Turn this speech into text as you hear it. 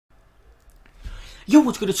Yo,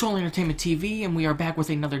 what's good? It's Solely-Entertainment-Teevee, and we are back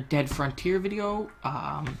with another Dead Frontier video.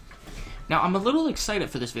 Now, I'm a little excited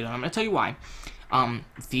for this video, and I'm going to tell you why.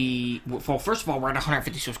 Well, first of all, we're at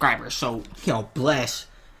 150 subscribers, so, bless.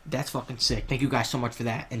 That's fucking sick. Thank you guys so much for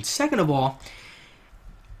that. And second of all,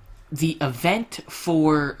 the event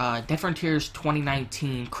for Dead Frontier's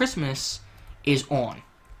 2019 Christmas is on.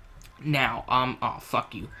 Now, oh,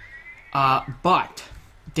 fuck you. But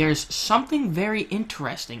there's something very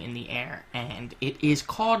interesting in the air, and it is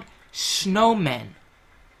called Snowmen.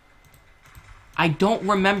 I don't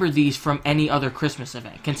remember these from any other Christmas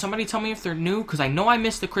event. Can somebody tell me if they're new? Because I know I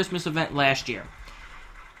missed the Christmas event last year,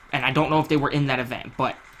 and I don't know if they were in that event,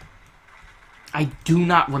 but I do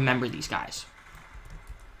not remember these guys.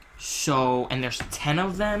 So, and there's 10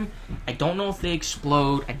 of them. I don't know if they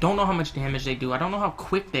explode. I don't know how much damage they do. I don't know how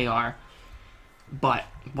quick they are. But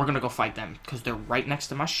we're gonna go fight them because they're right next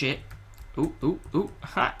to my shit. Ooh, ooh, ooh,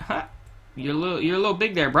 ha, ha. You're a little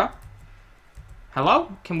big there, bro.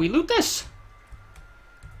 Hello? Can we loot this?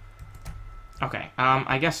 Okay,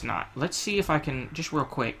 I guess not. Let's see if I can, just real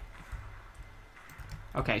quick.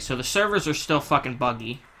 Okay, so the servers are still fucking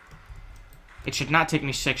buggy. It should not take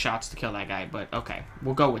me 6 shots to kill that guy, but okay,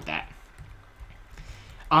 we'll go with that.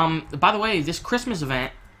 By the way, this Christmas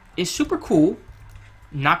event is super cool.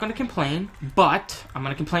 Not going to complain, but I'm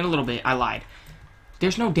going to complain a little bit. I lied.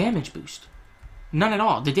 There's no damage boost. None at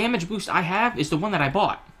all. The damage boost I have is the one that I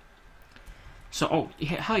bought. So, oh,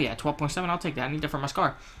 hell yeah, 12.7, I'll take that. I need that for my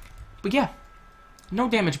scar. But yeah, no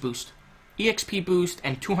damage boost. EXP boost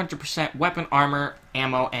and 200% weapon, armor,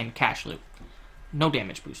 ammo, and cash loot. No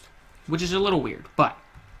damage boost, which is a little weird, but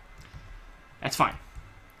that's fine.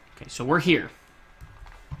 Okay, so we're here.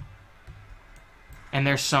 And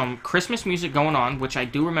there's some Christmas music going on, which I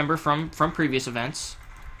do remember from previous events.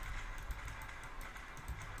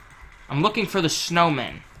 I'm looking for the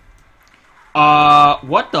Snowmen.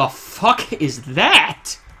 What the fuck is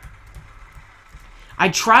that? I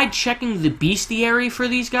tried checking the bestiary for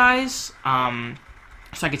these guys, so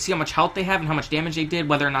I could see how much health they have and how much damage they did,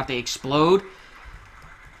 whether or not they explode.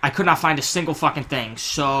 I could not find a single fucking thing,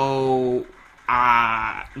 so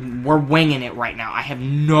we're winging it right now. I have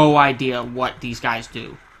no idea what these guys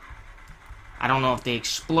do. I don't know if they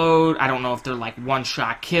explode. I don't know if they're like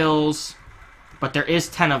one-shot kills. But there is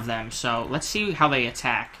 10 of them, so let's see how they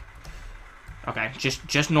attack. Okay,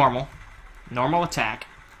 just normal. Normal attack.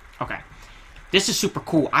 Okay. This is super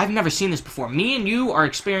cool. I've never seen this before. Me and you are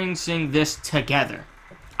experiencing this together.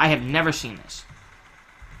 I have never seen this.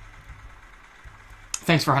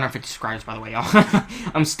 Thanks for 150 subscribers, by the way, y'all.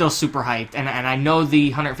 I'm still super hyped. And I know the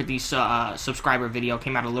 150 subscriber video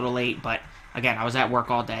came out a little late, but again, I was at work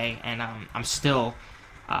all day, and I'm still,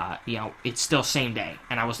 it's still same day.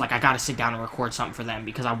 And I was like, I gotta sit down and record something for them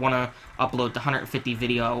because I want to upload the 150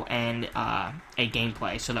 video and a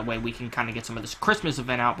gameplay so that way we can kind of get some of this Christmas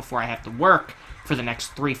event out before I have to work for the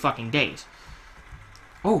next 3 fucking days.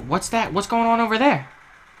 Oh, what's that? What's going on over there?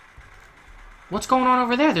 What's going on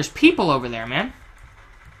over there? There's people over there, man.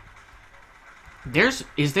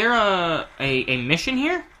 Is there a mission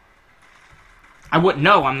here? I wouldn't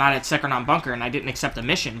know. I'm not at Second Bunker, and I didn't accept a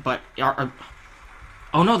mission, but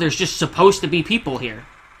oh no, there's just supposed to be people here.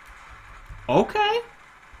 Okay.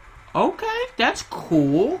 Okay, that's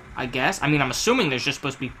cool, I guess. I mean, I'm assuming there's just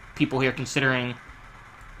supposed to be people here considering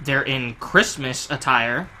they're in Christmas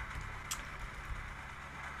attire.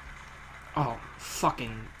 Oh,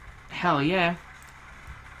 fucking hell yeah.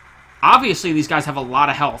 Obviously, these guys have a lot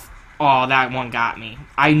of health. Oh, that one got me.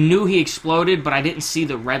 I knew he exploded, but I didn't see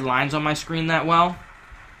the red lines on my screen that well.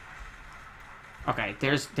 Okay,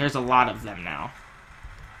 there's a lot of them now.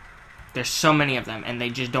 There's so many of them, and they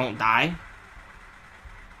just don't die.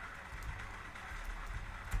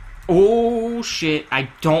 Oh, shit. I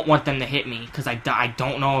don't want them to hit me, because I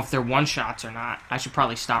don't know if they're one-shots or not. I should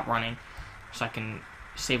probably stop running so I can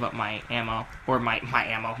save up my ammo, or my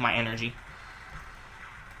energy.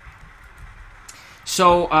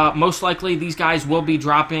 So, most likely, these guys will be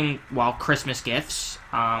dropping, well, Christmas gifts.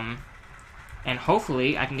 And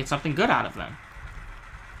hopefully, I can get something good out of them.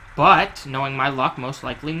 But, knowing my luck, most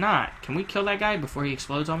likely not. Can we kill that guy before he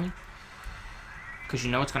explodes on me? Because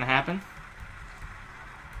you know what's going to happen.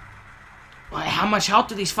 Well, how much health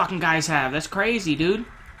do these fucking guys have? That's crazy, dude.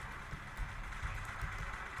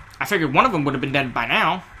 I figured one of them would have been dead by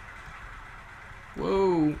now.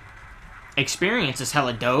 Whoa. Experience is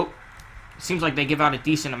hella dope. Seems like they give out a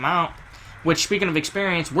decent amount. Which, speaking of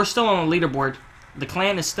experience, we're still on the leaderboard. The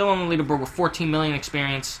clan is still on the leaderboard with 14 million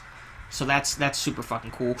experience. So that's super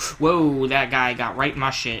fucking cool. Whoa, that guy got right in my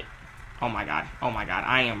shit. Oh my god. Oh my god.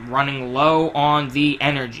 I am running low on the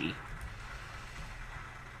energy.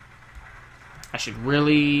 should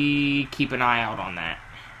really keep an eye out on that.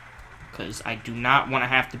 Because I do not want to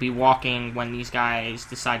have to be walking when these guys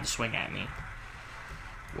decide to swing at me.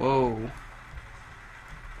 Whoa.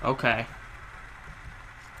 Okay.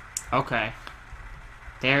 Okay.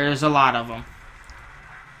 There's a lot of them.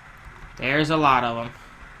 There's a lot of them.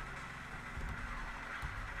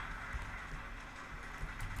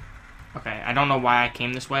 Okay, I don't know why I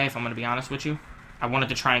came this way, if I'm going to be honest with you. I wanted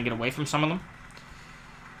to try and get away from some of them.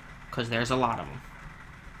 Because there's a lot of them.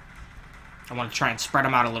 I want to try and spread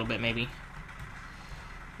them out a little bit, maybe.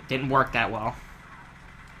 It didn't work that well.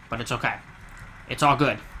 But it's okay. It's all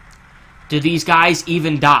good. Do these guys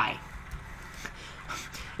even die?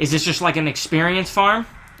 Is this just like an experience farm?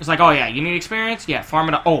 It's like, oh yeah, you need experience? Yeah, farm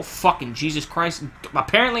it up. Oh, fucking Jesus Christ.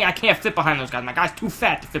 Apparently I can't fit behind those guys. My guy's too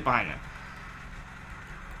fat to fit behind them.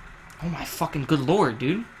 Oh my fucking good lord,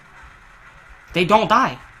 dude. They don't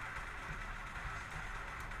die.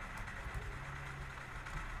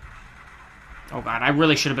 Oh god, I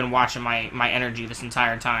really should have been watching my energy this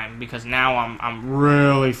entire time, because now I'm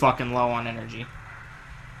really fucking low on energy.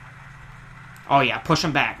 Oh yeah, push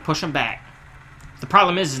them back, push them back. The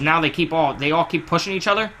problem is now they all keep pushing each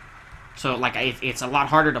other, so like it's a lot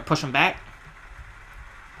harder to push them back.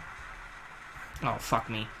 Oh fuck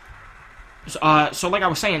me. So like I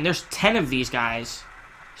was saying, there's 10 of these guys.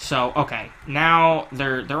 So okay, now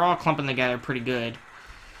they're all clumping together pretty good.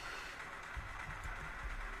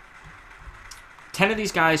 10 of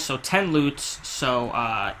these guys, so 10 loots,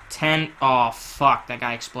 so 10... Oh, fuck, that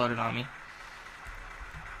guy exploded on me.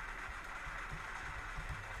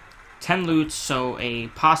 10 loots, so a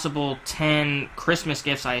possible 10 Christmas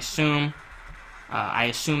gifts, I assume. I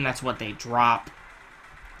assume that's what they drop.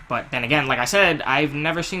 But then again, like I said, I've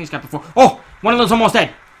never seen these guys before. Oh! One of them's almost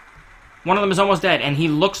dead! One of them is almost dead, and he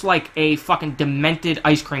looks like a fucking demented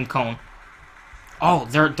ice cream cone. Oh,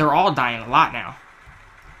 they're all dying a lot now.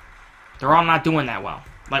 They're all not doing that well.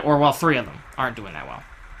 Well, 3 of them aren't doing that well.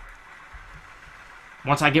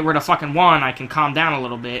 Once I get rid of fucking one, I can calm down a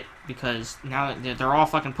little bit, because now they're all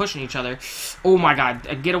fucking pushing each other. Oh my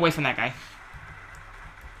god, get away from that guy.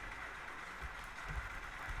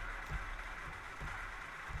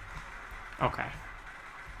 Okay.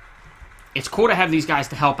 It's cool to have these guys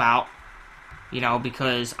to help out, you know,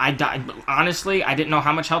 because honestly, I didn't know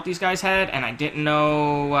how much help these guys had, and I didn't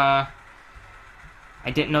know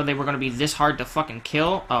they were going to be this hard to fucking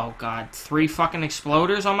kill. Oh, God. 3 fucking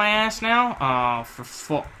exploders on my ass now? Oh,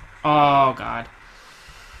 oh, God.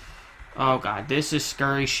 Oh, God. This is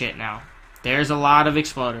scurry shit now. There's a lot of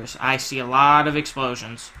exploders. I see a lot of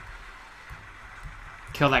explosions.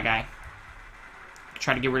 Kill that guy.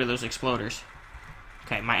 Try to get rid of those exploders.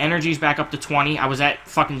 Okay, my energy's back up to 20. I was at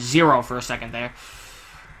fucking 0 for a second there.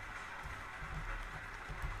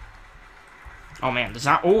 Oh, man.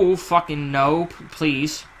 Oh, fucking no.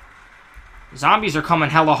 Please. Zombies are coming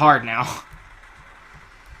hella hard now.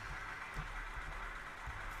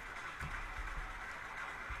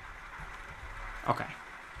 Okay.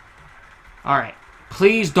 Alright.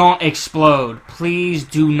 Please don't explode. Please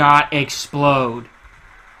do not explode.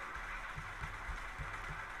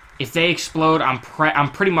 If they explode, I'm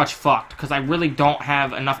pretty much fucked, because I really don't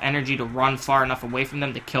have enough energy to run far enough away from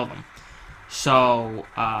them to kill them. So,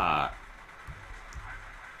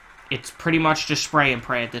 it's pretty much just spray and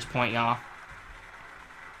pray at this point, y'all.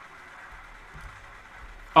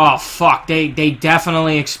 Oh, fuck. They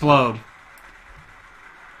definitely explode.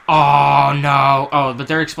 Oh, no. Oh, but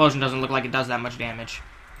their explosion doesn't look like it does that much damage.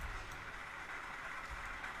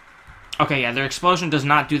 Okay, yeah, their explosion does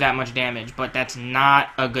not do that much damage, but that's not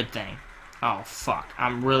a good thing. Oh, fuck.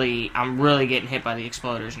 I'm really getting hit by the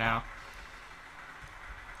exploders now.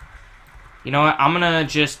 You know what? I'm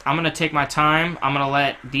gonna take my time. I'm gonna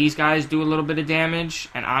let these guys do a little bit of damage,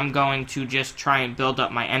 and I'm going to just try and build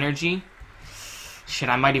up my energy. Shit,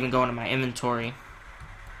 I might even go into my inventory.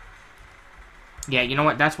 Yeah, you know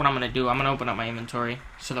what? That's what I'm gonna do. I'm gonna open up my inventory,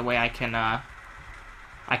 so the way I can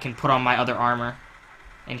put on my other armor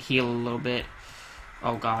and heal a little bit.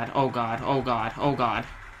 Oh god, oh god, oh god, oh god.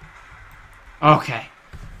 Okay.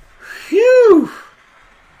 Phew!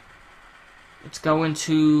 Let's go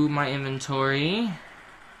into my inventory.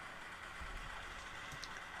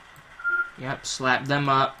 Yep, slap them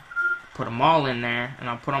up. Put them all in there, and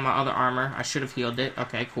I'll put on my other armor. I should have healed it.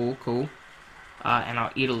 Okay, cool, cool. And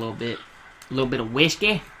I'll eat a little bit. A little bit of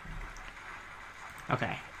whiskey.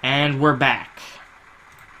 Okay, and we're back.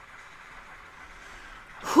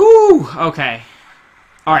 Whew! Okay.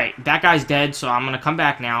 Alright, that guy's dead, so I'm gonna come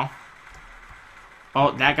back now.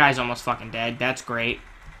 Oh, that guy's almost fucking dead. That's great.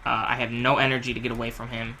 I have no energy to get away from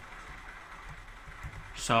him.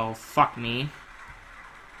 So, fuck me.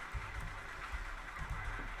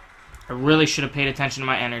 I really should have paid attention to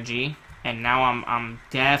my energy. And now I'm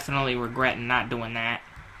definitely regretting not doing that.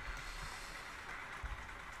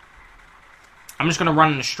 I'm just gonna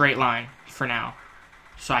run in a straight line for now.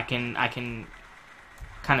 So I can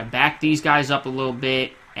kind of back these guys up a little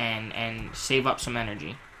bit and save up some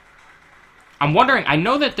energy. I'm wondering, I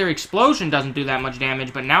know that their explosion doesn't do that much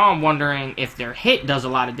damage, but now I'm wondering if their hit does a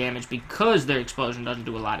lot of damage because their explosion doesn't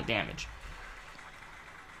do a lot of damage.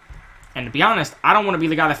 And to be honest, I don't want to be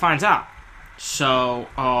the guy that finds out. So,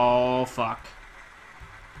 oh fuck.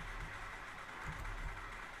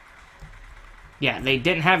 Yeah, they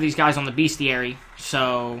didn't have these guys on the bestiary,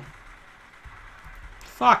 so...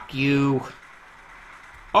 Fuck you.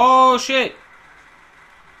 Oh shit.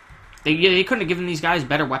 They couldn't have given these guys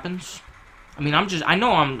better weapons. I mean, I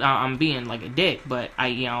know I'm being like a dick, but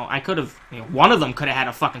I could have, one of them could have had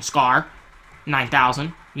a fucking scar.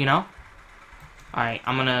 9,000, you know? Alright,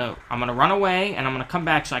 I'm gonna run away, and I'm gonna come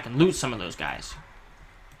back so I can loot some of those guys.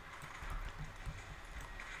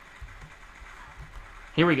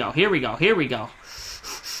 Here we go, here we go, here we go.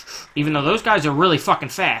 Even though those guys are really fucking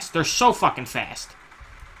fast. They're so fucking fast.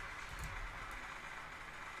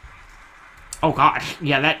 Oh god,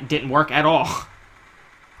 yeah, that didn't work at all.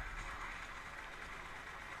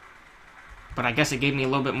 But I guess it gave me a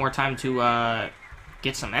little bit more time to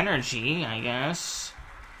get some energy, I guess.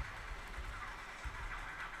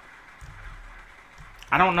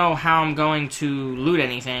 I don't know how I'm going to loot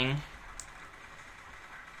anything,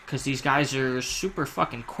 because these guys are super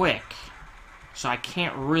fucking quick. So I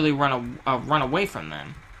can't really run away from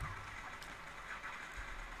them.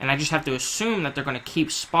 And I just have to assume that they're going to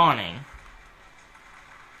keep spawning.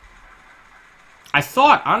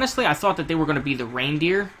 Honestly, I thought that they were going to be the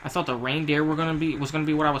reindeer. I thought the reindeer was going to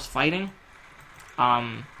be what I was fighting.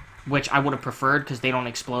 Which I would have preferred because they don't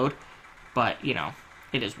explode. But,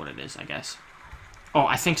 it is what it is, I guess. Oh,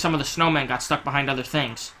 I think some of the snowmen got stuck behind other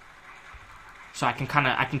things. So I can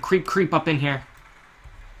creep up in here.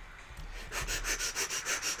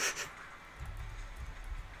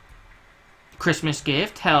 Christmas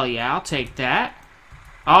gift, hell yeah, I'll take that.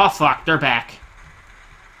 Oh fuck, they're back.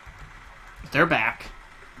 They're back.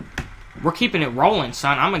 We're keeping it rolling,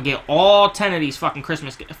 son. I'm gonna get all 10 of these fucking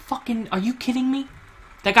Christmas gifts. Fucking, are you kidding me?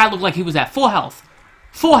 That guy looked like he was at full health.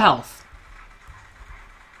 Full health.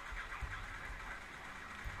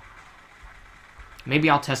 Maybe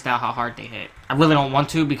I'll test out how hard they hit. I really don't want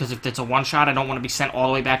to, because if it's a one-shot, I don't want to be sent all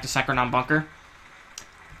the way back to Sector 9 Bunker.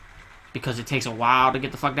 Because it takes a while to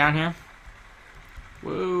get the fuck down here.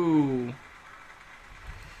 Woo.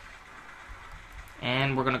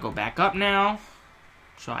 And we're gonna go back up now.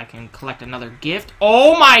 So I can collect another gift.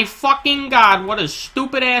 Oh my fucking god, what a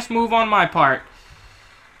stupid-ass move on my part.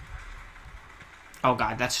 Oh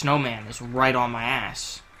god, that snowman is right on my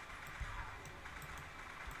ass.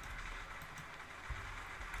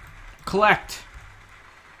 Collect.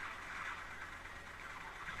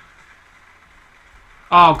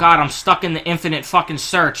 Oh god, I'm stuck in the infinite fucking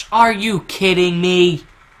search. Are you kidding me?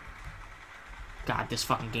 God, this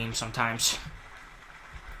fucking game sometimes.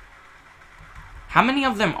 How many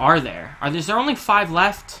of them are there? Is there only 5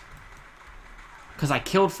 left? Because I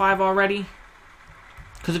killed 5 already?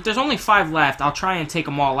 Because if there's only 5 left, I'll try and take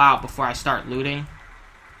them all out before I start looting.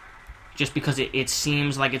 Just because it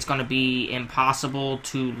seems like it's going to be impossible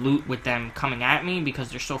to loot with them coming at me because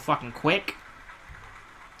they're so fucking quick.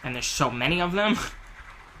 And there's so many of them.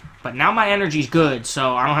 But now my energy's good,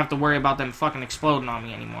 so I don't have to worry about them fucking exploding on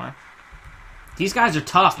me anymore. These guys are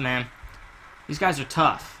tough, man. These guys are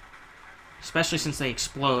tough. Especially since they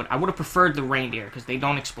explode. I would have preferred the reindeer because they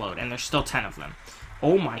don't explode, and there's still 10 of them.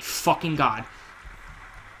 Oh my fucking god.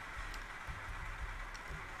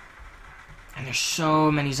 And there's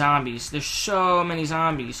so many zombies. There's so many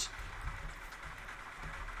zombies.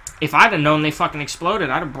 If I'd have known they fucking exploded,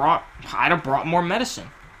 I'd have brought more medicine.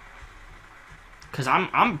 Cause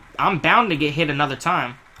I'm bound to get hit another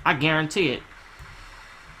time. I guarantee it.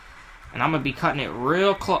 And I'm gonna be cutting it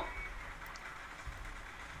real close.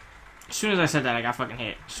 As soon as I said that, I got fucking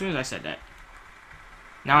hit. As soon as I said that.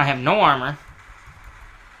 Now I have no armor.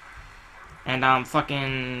 And I'm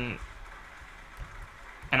fucking...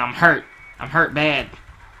 And I'm hurt. I'm hurt bad.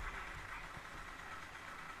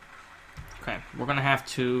 Okay, I'm gonna have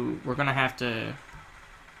to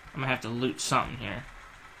loot something here.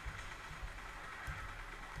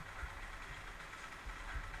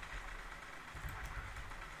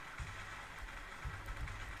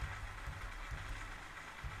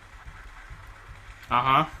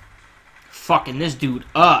 Fucking this dude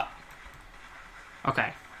up.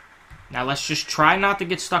 Okay. Now let's just try not to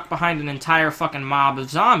get stuck behind an entire fucking mob of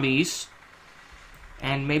zombies.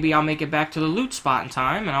 And maybe I'll make it back to the loot spot in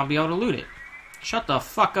time, and I'll be able to loot it. Shut the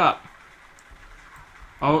fuck up.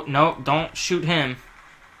 Oh, no, don't shoot him.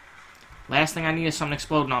 Last thing I need is something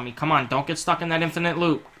exploding on me. Come on, don't get stuck in that infinite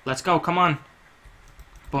loop. Let's go, come on.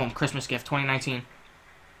 Boom, Christmas gift, 2019.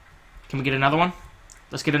 Can we get another one?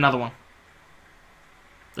 Let's get another one.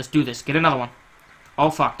 Let's do this. Get another one. Oh,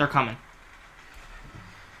 fuck, they're coming.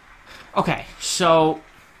 Okay, so...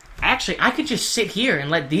 Actually, I could just sit here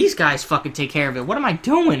and let these guys fucking take care of it. What am I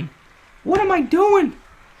doing? What am I doing?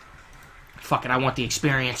 Fuck it, I want the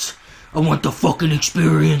experience. I want the fucking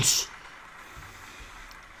experience.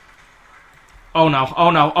 Oh no,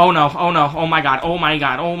 oh no, oh no, oh no, oh my god, oh my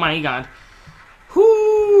god, oh my god.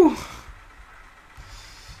 Whoo!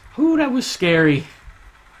 Whoo, that was scary.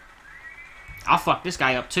 I'll fuck this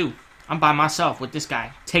guy up too. I'm by myself with this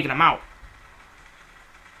guy, taking him out.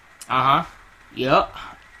 Uh-huh. Yup.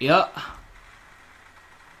 Yup.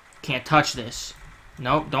 Can't touch this.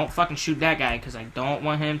 Nope, don't fucking shoot that guy, because I don't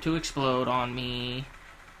want him to explode on me.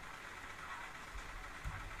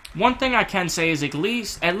 One thing I can say is at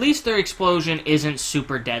least their explosion isn't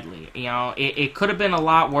super deadly. You know, it could have been a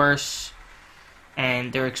lot worse,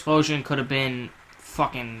 and their explosion could have been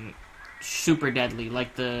fucking super deadly,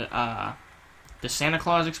 like the Santa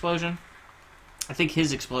Claus explosion. I think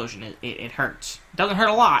his explosion, it hurts. It doesn't hurt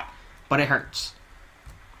a lot, but it hurts.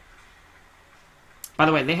 By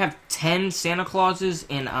the way, they have 10 Santa Clauses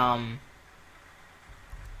in,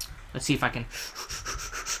 let's see if I can...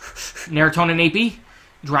 Serotonin AP?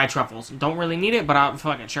 Dry truffles. Don't really need it, but I'll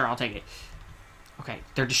fucking sure, I'll take it. Okay,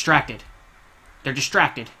 they're distracted. They're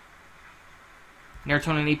distracted.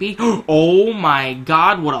 Serotonin AP? Oh my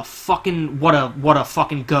god, what a fucking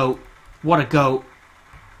goat. What a goat.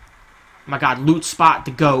 Oh my god, loot spot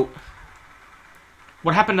the goat.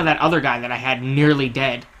 What happened to that other guy that I had nearly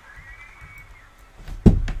dead?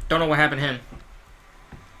 Don't know what happened to him.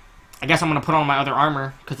 I guess I'm going to put on my other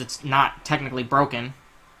armor, because it's not technically broken.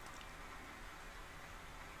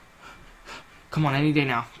 Come on, any day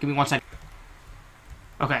now. Give me 1 second.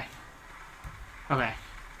 Okay. Okay.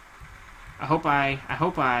 I hope I...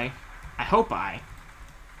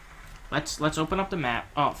 Let's open up the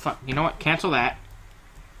map. Oh, fuck. You know what? Cancel that.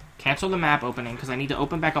 Cancel the map opening, because I need to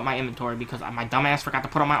open back up my inventory, because my dumbass forgot to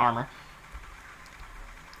put on my armor.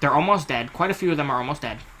 They're almost dead. Quite a few of them are almost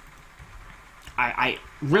dead.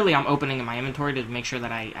 I'm opening in my inventory to make sure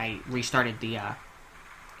that I restarted the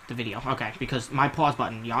video. Okay, because my pause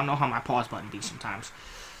button, y'all know how my pause button be sometimes.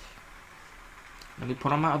 Let me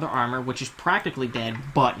put on my other armor, which is practically dead,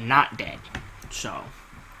 but not dead. So,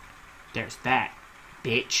 there's that,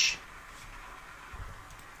 bitch.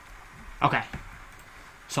 Okay.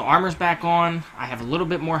 So, armor's back on. I have a little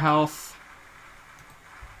bit more health.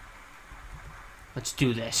 Let's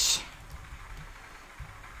do this.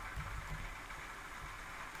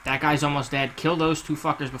 That guy's almost dead. Kill those two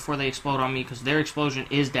fuckers before they explode on me, because their explosion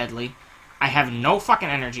is deadly. I have no fucking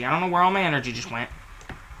energy. I don't know where all my energy just went.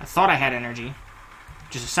 I thought I had energy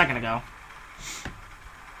just a second ago.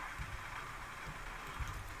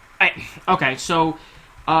 Okay, so,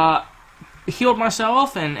 healed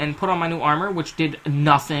myself and put on my new armor, which did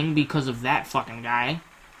nothing because of that fucking guy.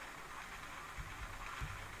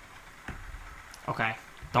 Okay.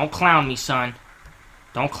 Don't clown me, son.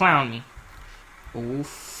 Don't clown me. Oh,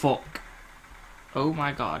 fuck. Oh,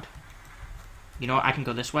 my God. You know what? I can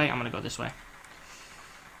go this way. I'm gonna go this way.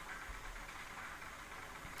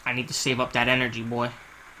 I need to save up that energy, boy.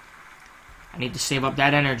 I need to save up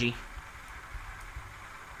that energy.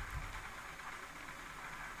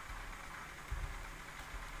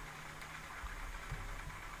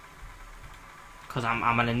 Because I'm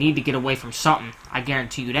gonna need to get away from something. I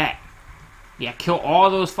guarantee you that. Yeah, kill all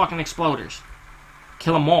those fucking exploders.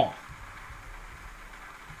 Kill them all.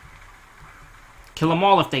 Kill them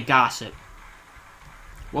all if they gossip.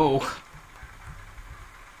 Whoa.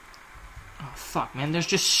 Oh, fuck, man. There's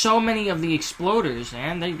just so many of the exploders,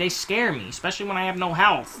 man. They scare me, especially when I have no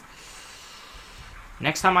health.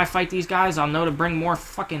 Next time I fight these guys, I'll know to bring more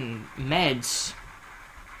fucking meds.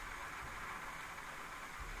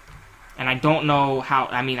 And I don't know how...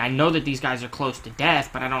 I mean, I know that these guys are close to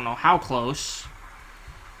death, but I don't know how close.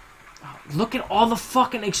 Oh, look at all the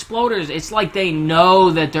fucking exploders. It's like they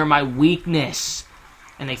know that they're my weakness.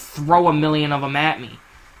 And they throw a million of them at me.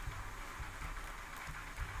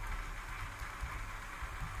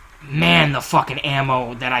 Man, the fucking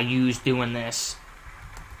ammo that I used doing this.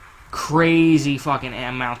 Crazy fucking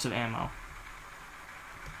amounts of ammo.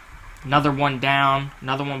 Another one down.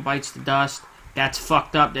 Another one bites the dust. That's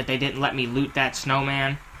fucked up that they didn't let me loot that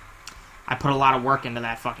snowman. I put a lot of work into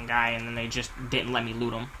that fucking guy, and then they just didn't let me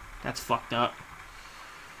loot him. That's fucked up.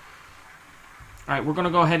 Alright, we're going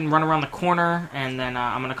to go ahead and run around the corner, and then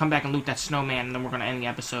I'm going to come back and loot that snowman, and then we're going to end the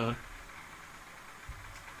episode.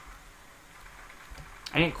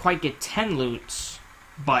 I didn't quite get 10 loots,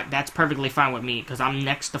 but that's perfectly fine with me, because I'm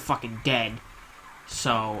next to fucking dead.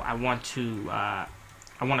 So, I want to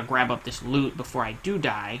grab up this loot before I do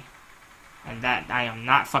die. And that, I am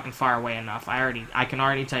not fucking far away enough. I can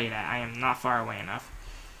already tell you that. I am not far away enough.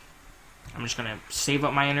 I'm just gonna save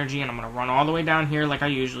up my energy, and I'm gonna run all the way down here like I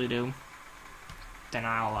usually do. Then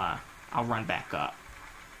I'll run back up.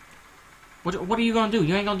 What are you gonna do?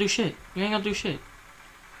 You ain't gonna do shit. You ain't gonna do shit.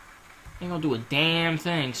 You ain't gonna do a damn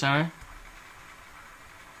thing, son.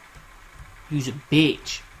 You's a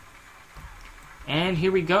bitch. And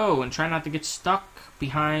here we go, and try not to get stuck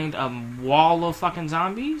behind a wall of fucking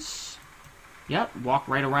zombies. Yep, walk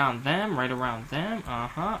right around them, right around them.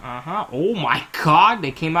 Oh my god,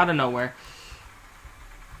 they came out of nowhere.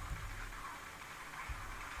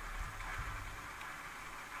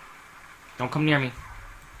 Don't come near me.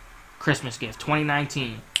 Christmas gift,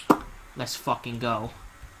 2019. Let's fucking go.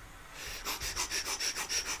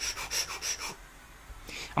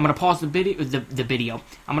 I'm gonna pause the video.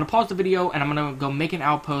 I'm gonna pause the video, and I'm gonna go make an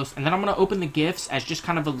outpost, and then I'm gonna open the gifts as just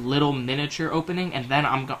kind of a little miniature opening, and then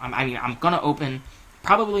I'm gonna open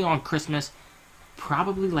probably on Christmas,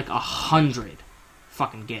 probably like 100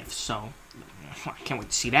 fucking gifts. So I can't wait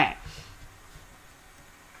to see that.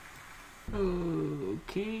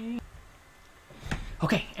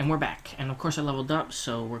 Okay, and we're back, and of course I leveled up,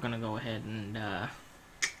 so we're gonna go ahead and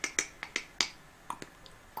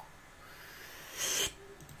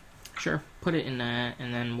sure, put it in that,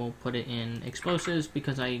 and then we'll put it in explosives,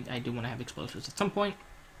 because I do want to have explosives at some point.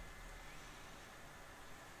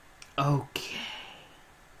 Okay.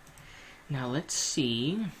 Now let's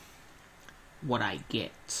see what I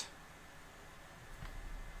get.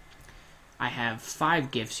 I have 5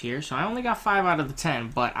 gifts here, so I only got 5 out of the 10,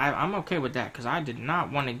 but I'm okay with that, because I did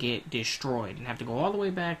not want to get destroyed and have to go all the way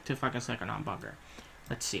back to fucking Second Bunker.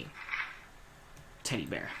 Let's see. Teddy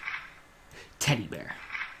bear. Teddy bear.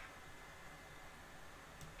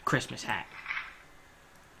 Christmas hat.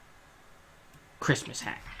 Christmas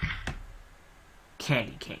hat.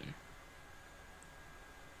 Candy cane.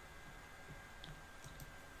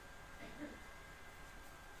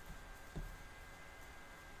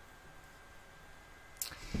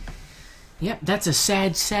 Yep, that's a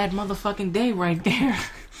sad, sad motherfucking day right there.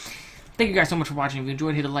 Thank you guys so much for watching. If you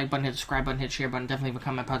enjoyed, hit the like button, hit the subscribe button, hit the share button. Definitely leave a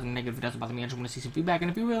comment, positive, negative, if it doesn't bother me. I just want to see some feedback. And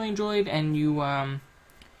if you really enjoyed, and you,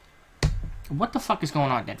 what the fuck is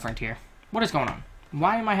going on, Dead Frontier? What is going on?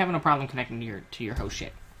 Why am I having a problem connecting to your host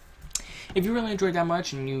shit? If you really enjoyed that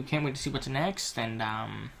much, and you can't wait to see what's next, and,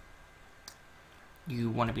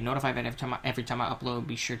 you want to be notified that every time I upload,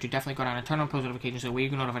 be sure to definitely go down and turn on post notifications so that way you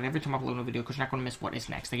can be notified every time I upload a video, because you're not going to miss what is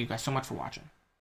next. Thank you guys so much for watching.